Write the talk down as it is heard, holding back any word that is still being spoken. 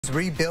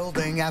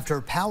Rebuilding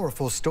after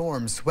powerful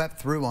storms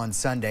swept through on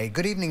Sunday.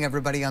 Good evening,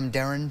 everybody. I'm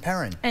Darren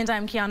Perrin. And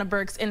I'm Kiana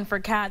Burks in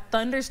for Kat.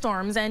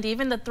 Thunderstorms and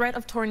even the threat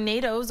of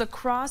tornadoes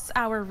across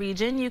our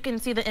region. You can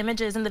see the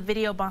images in the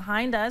video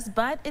behind us,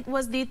 but it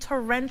was the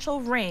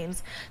torrential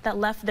rains that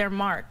left their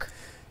mark.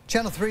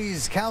 Channel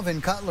 3's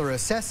Calvin Cutler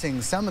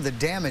assessing some of the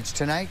damage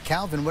tonight.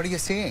 Calvin, what are you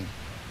seeing?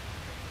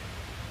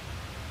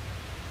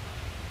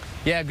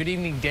 Yeah, good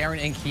evening, Darren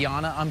and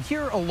Kiana. I'm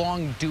here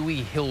along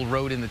Dewey Hill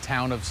Road in the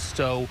town of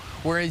Stowe,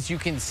 where, as you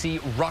can see,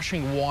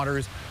 rushing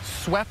waters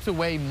swept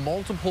away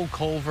multiple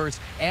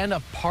culverts and a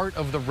part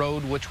of the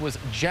road which was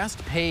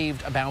just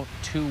paved about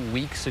 2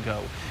 weeks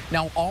ago.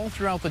 Now, all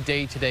throughout the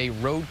day today,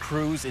 road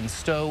crews in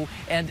Stowe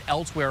and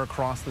elsewhere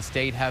across the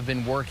state have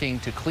been working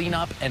to clean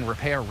up and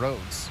repair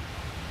roads.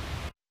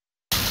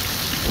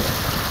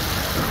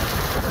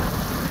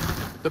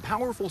 The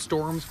powerful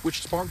storms,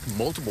 which sparked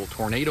multiple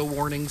tornado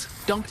warnings,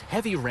 dumped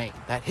heavy rain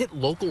that hit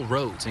local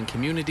roads and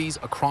communities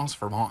across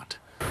Vermont.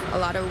 A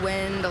lot of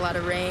wind, a lot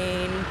of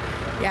rain.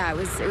 Yeah, it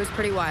was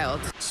pretty wild.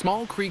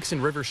 Small creeks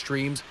and river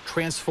streams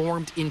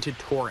transformed into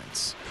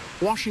torrents,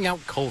 washing out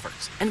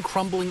culverts and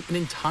crumbling an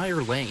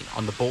entire lane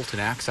on the Bolton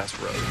Access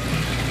Road.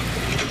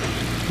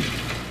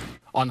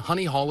 On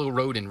Honey Hollow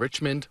Road in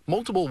Richmond,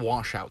 multiple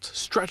washouts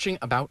stretching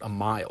about a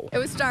mile. It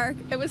was dark.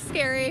 It was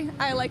scary.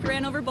 I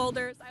ran over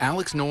boulders.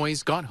 Alex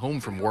Noyes got home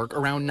from work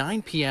around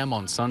 9 p.m.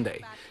 on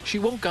Sunday. She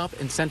woke up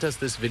and sent us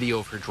this video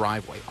of her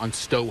driveway on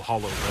Stowe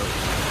Hollow Road.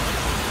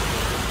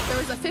 There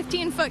was a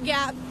 15-foot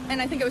gap, and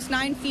I think it was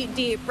 9 feet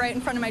deep right in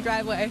front of my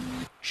driveway.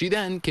 She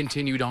then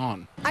continued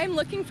on. I'm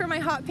looking for my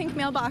hot pink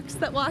mailbox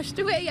that washed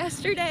away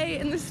yesterday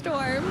in the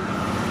storm.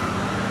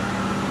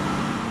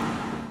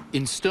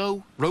 In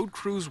Stowe, road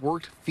crews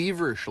worked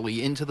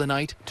feverishly into the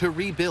night to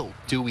rebuild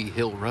Dewey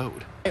Hill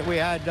Road. We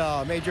had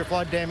major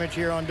flood damage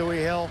here on Dewey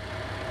Hill.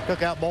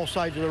 Took out both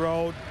sides of the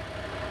road.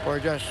 We're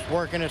just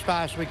working as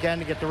fast as we can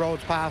to get the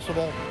roads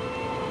passable.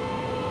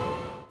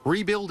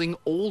 Rebuilding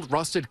old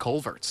rusted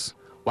culverts,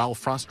 while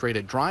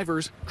frustrated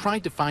drivers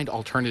tried to find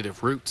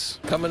alternative routes.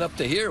 Coming up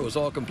to here was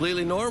all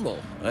completely normal.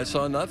 I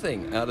saw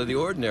nothing out of the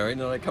ordinary,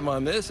 and then I come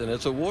on this, and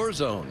it's a war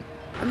zone.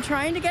 I'm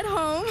trying to get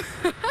home,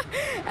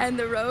 and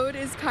the road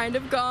is kind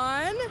of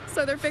gone.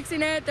 So they're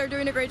fixing it. They're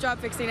doing a great job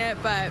fixing it,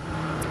 but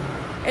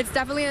it's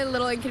definitely a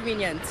little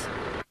inconvenient.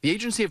 The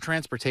Agency of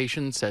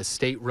Transportation says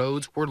state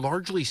roads were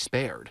largely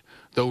spared,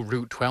 though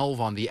Route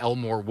 12 on the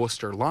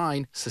Elmore-Worcester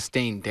line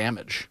sustained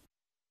damage.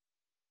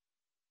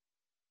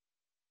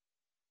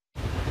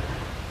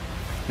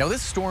 Now,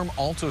 this storm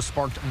also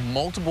sparked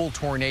multiple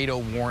tornado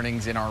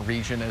warnings in our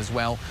region as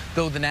well,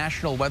 though the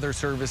National Weather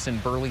Service in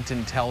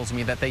Burlington tells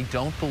me that they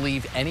don't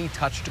believe any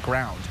touched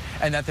ground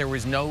and that there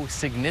was no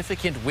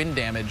significant wind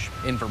damage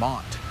in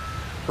Vermont.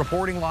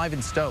 Reporting live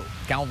in Stowe,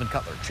 Calvin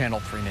Cutler, Channel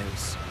 3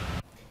 News.